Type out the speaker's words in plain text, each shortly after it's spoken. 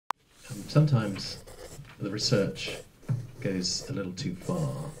sometimes the research goes a little too far.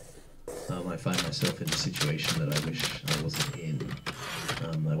 I find myself in a situation that I wish I wasn't in.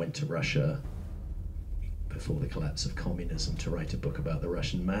 I went to Russia before the collapse of communism to write a book about the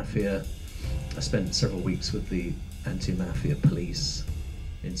Russian mafia. I spent several weeks with the anti-mafia police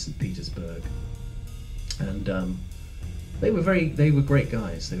in St. Petersburg, and they were great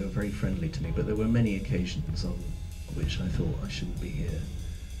guys. They were very friendly to me, but there were many occasions on which I thought I shouldn't be here.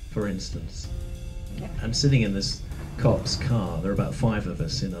 For instance, I'm sitting in this cop's car. There are about 5 of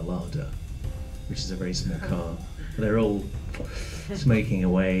us in a Lada, which is a very small car. They're all smoking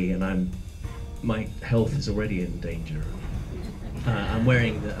away, and my health is already in danger. I'm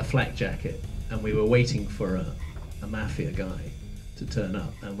wearing a flak jacket, and we were waiting for a mafia guy to turn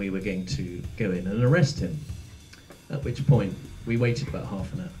up, and we were going to go in and arrest him. At which point, we waited about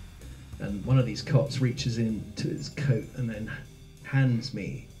half an hour, and one of these cops reaches into his coat and then hands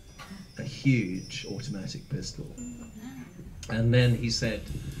me a huge automatic pistol. And then he said,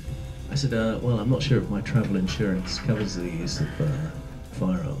 I said, well, I'm not sure if my travel insurance covers the use of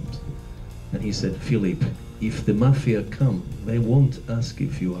firearms. And he said, Philip, if the mafia come, they won't ask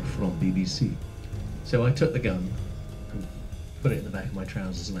if you are from BBC. So I took the gun and put it in the back of my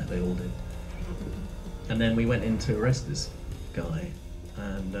trousers, like they all did. And then we went in to arrest this guy.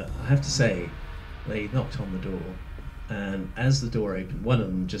 And I have to say, they knocked on the door. And as the door opened, one of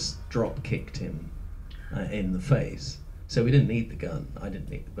them just drop kicked him in the face. So we didn't need the gun. I didn't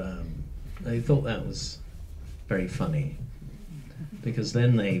need the gun. They thought that was very funny, because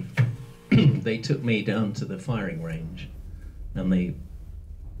then they they took me down to the firing range, and they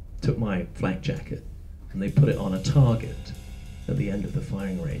took my flak jacket and they put it on a target at the end of the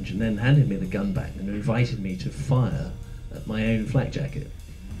firing range, and then handed me the gun back and invited me to fire at my own flak jacket,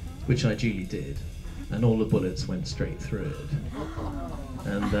 which I duly did. And all the bullets went straight through it.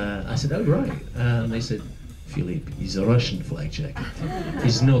 And I said, oh, right. And they said, Philip, he's a Russian flak jacket.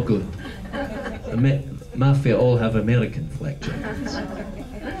 He's no good. The mafia all have American flak jackets.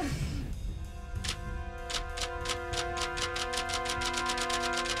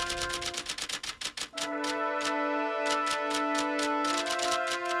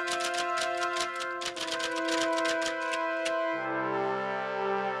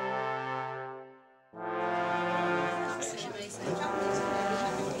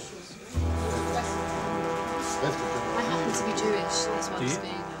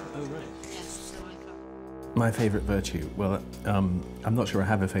 My favourite virtue? Well, I'm not sure I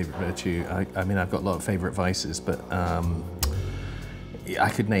have a favourite virtue. I mean, I've got a lot of favourite vices, but I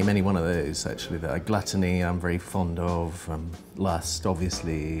could name any one of those, actually. Gluttony, I'm very fond of. Lust,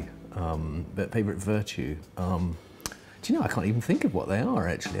 obviously. But favourite virtue? Do you know, I can't even think of what they are,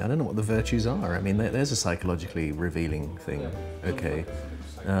 actually. I don't know what the virtues are. I mean, there's a psychologically revealing thing. Okay.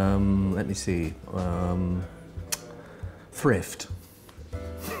 Let me see. Thrift.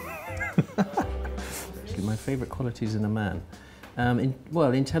 My favourite qualities in a man,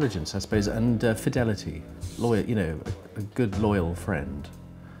 well, intelligence, I suppose, and fidelity, loyal. You know, a good loyal friend.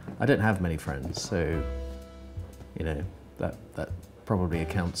 I don't have many friends, so you know that probably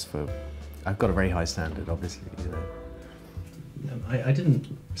accounts for. I've got a very high standard, obviously. You know. I didn't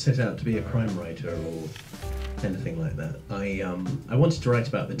set out to be a crime writer or anything like that. I wanted to write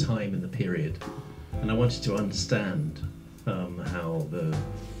about the time and the period, and I wanted to understand how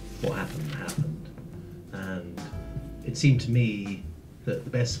what happened. And it seemed to me that the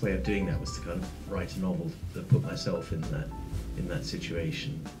best way of doing that was to kind of write a novel that put myself in that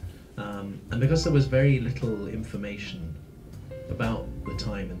situation. And because there was very little information about the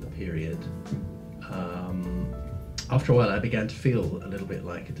time and the period, after a while I began to feel a little bit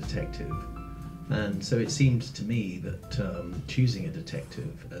like a detective. And so it seemed to me that choosing a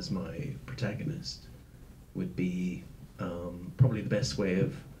detective as my protagonist would be probably the best way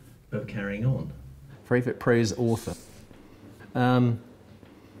of carrying on. Favourite prose author? Well,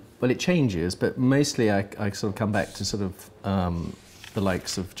 it changes, but mostly I sort of come back to sort of the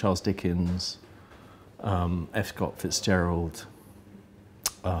likes of Charles Dickens, F. Scott Fitzgerald,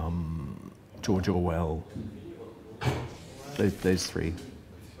 George Orwell, those three.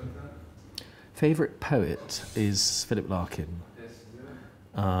 Favourite poet is Philip Larkin,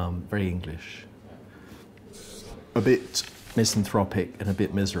 very English, a bit misanthropic and a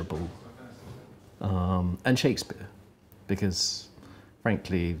bit miserable. And Shakespeare, because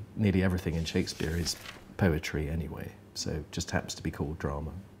frankly, nearly everything in Shakespeare is poetry anyway, so it just happens to be called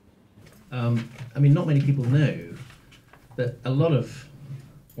drama. I mean, not many people know that a lot of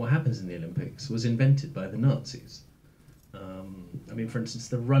what happens in the Olympics was invented by the Nazis. I mean, for instance,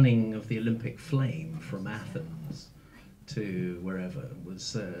 the running of the Olympic flame from Athens to wherever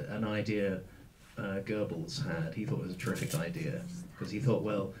was an idea Goebbels had. He thought it was a terrific idea because he thought,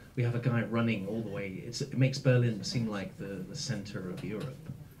 well, we have a guy running all the way. It makes Berlin seem like the centre of Europe.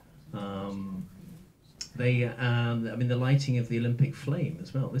 I mean, the lighting of the Olympic flame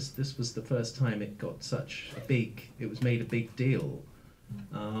as well. This was the first time it got it was made a big deal.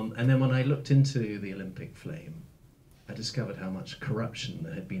 And then when I looked into the Olympic flame, I discovered how much corruption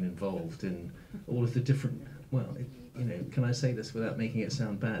there had been involved in all of the different, can I say this without making it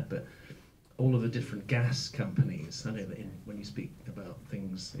sound bad, but all of the different gas companies. I know that when you speak about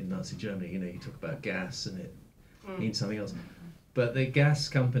things in Nazi Germany, you talk about gas and it means something else. But the gas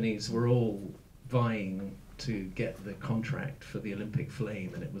companies were all vying to get the contract for the Olympic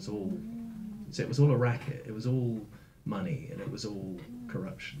flame, and it was all a racket. It was all money, and it was all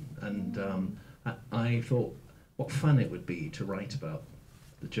corruption. And I thought, what fun it would be to write about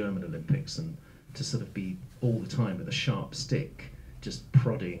the German Olympics and to sort of be all the time with a sharp stick, just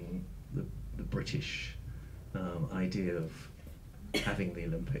prodding the British idea of having the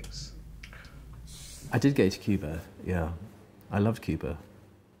Olympics. I did go to Cuba, yeah. I loved Cuba.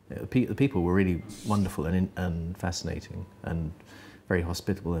 The people were really wonderful and fascinating and very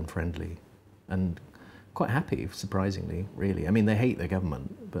hospitable and friendly and quite happy, surprisingly, really. I mean, they hate their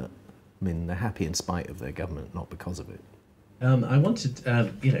government, but I mean, they're happy in spite of their government, not because of it. I wanted,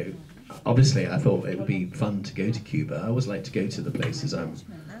 obviously I thought it would be fun to go to Cuba. I always like to go to the places I'm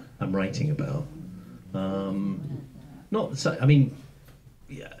writing about.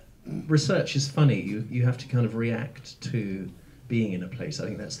 Research is funny. You have to kind of react to being in a place. I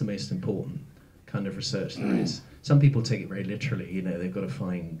think that's the most important kind of research there is. Some people take it very literally, they've got to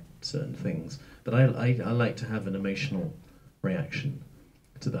find certain things. But I like to have an emotional reaction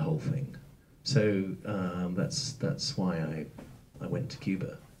to the whole thing. So that's why I went to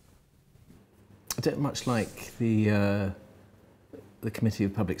Cuba. I don't much like the Committee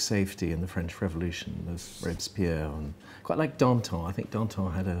of Public Safety in the French Revolution with Robespierre, and quite like Danton. I think Danton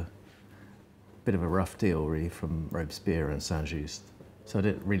had a bit of a rough deal, really, from Robespierre and Saint-Just. So I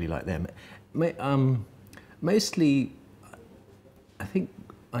didn't really like them. Mostly, I think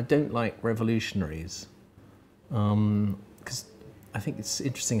I don't like revolutionaries, because I think it's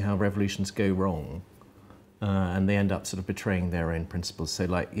interesting how revolutions go wrong, and they end up sort of betraying their own principles.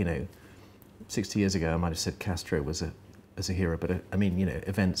 So, 60 years ago, I might have said Castro was a hero, but I mean,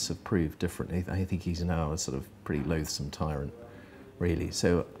 events have proved differently. I think he's now a sort of pretty loathsome tyrant, really.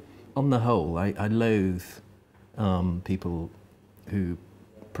 So, on the whole, I loathe people who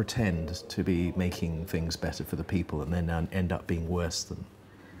pretend to be making things better for the people and then end up being worse than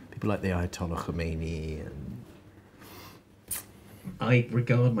people like the Ayatollah Khomeini. And I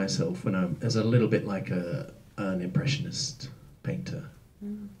regard myself as a little bit like an impressionist painter.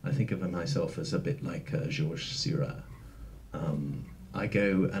 I think of myself as a bit like Georges Seurat. I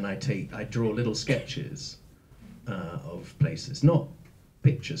go and I draw little sketches of places, not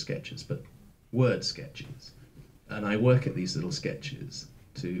picture sketches, but word sketches. And I work at these little sketches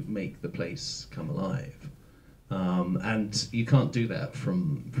to make the place come alive. And you can't do that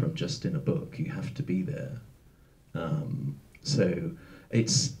from just in a book. You have to be there. So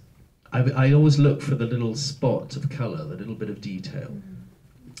I always look for the little spot of colour, the little bit of detail.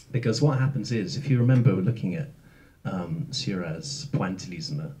 Because what happens is, if you remember looking at Seurat's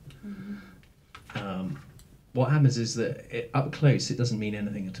pointillisme, what happens is that up close it doesn't mean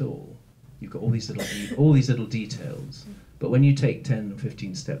anything at all. You've got all these little details, but when you take 10 or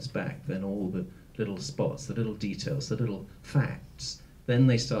 15 steps back, then all the little spots, the little details, the little facts, then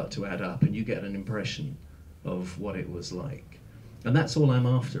they start to add up, and you get an impression of what it was like. And that's all I'm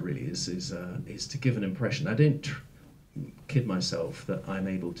after, really, is to give an impression. I don't kid myself that I'm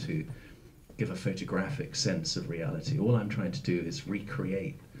able to give a photographic sense of reality. All I'm trying to do is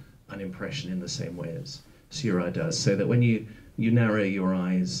recreate an impression in the same way as Seurat does, so that when you narrow your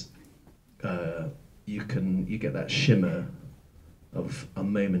eyes, you get that shimmer of a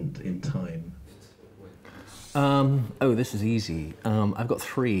moment in time. Oh, this is easy. I've got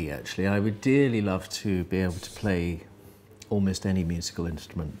 3, actually. I would dearly love to be able to play almost any musical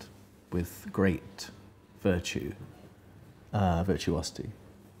instrument with great virtuosity.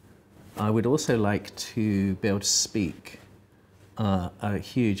 I would also like to be able to speak a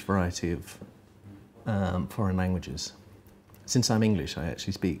huge variety of foreign languages. Since I'm English, I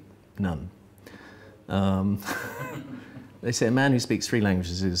actually speak none. They say a man who speaks 3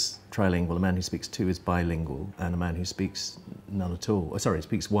 languages is trilingual, a man who speaks 2 is bilingual, and a man who speaks none at all,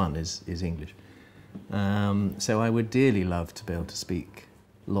 speaks 1 is English. So I would dearly love to be able to speak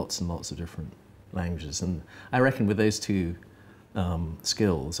lots and lots of different languages, and I reckon with those 2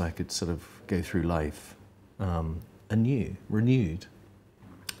 skills I could sort of go through life anew, renewed.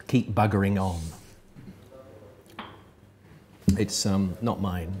 Keep buggering on. It's not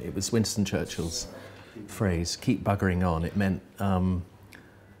mine. It was Winston Churchill's phrase, keep buggering on. It meant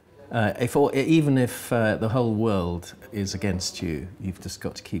even if the whole world is against you, you've just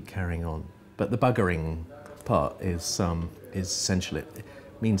got to keep carrying on. But the buggering part is essential. It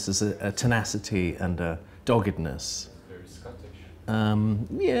means there's a tenacity and a doggedness. Very Scottish.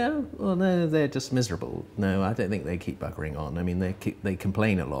 Yeah, well, no, they're just miserable. No, I don't think they keep buggering on. I mean, they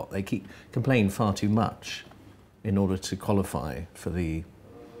complain a lot. They complain far too much in order to qualify for to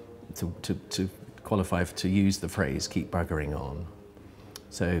qualify to use the phrase "keep buggering on."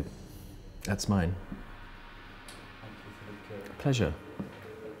 So, that's mine. Pleasure.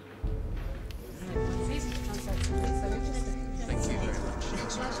 Thank you very much.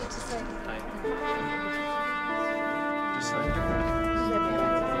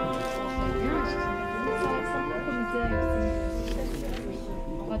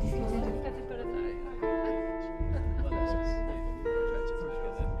 On va discuter.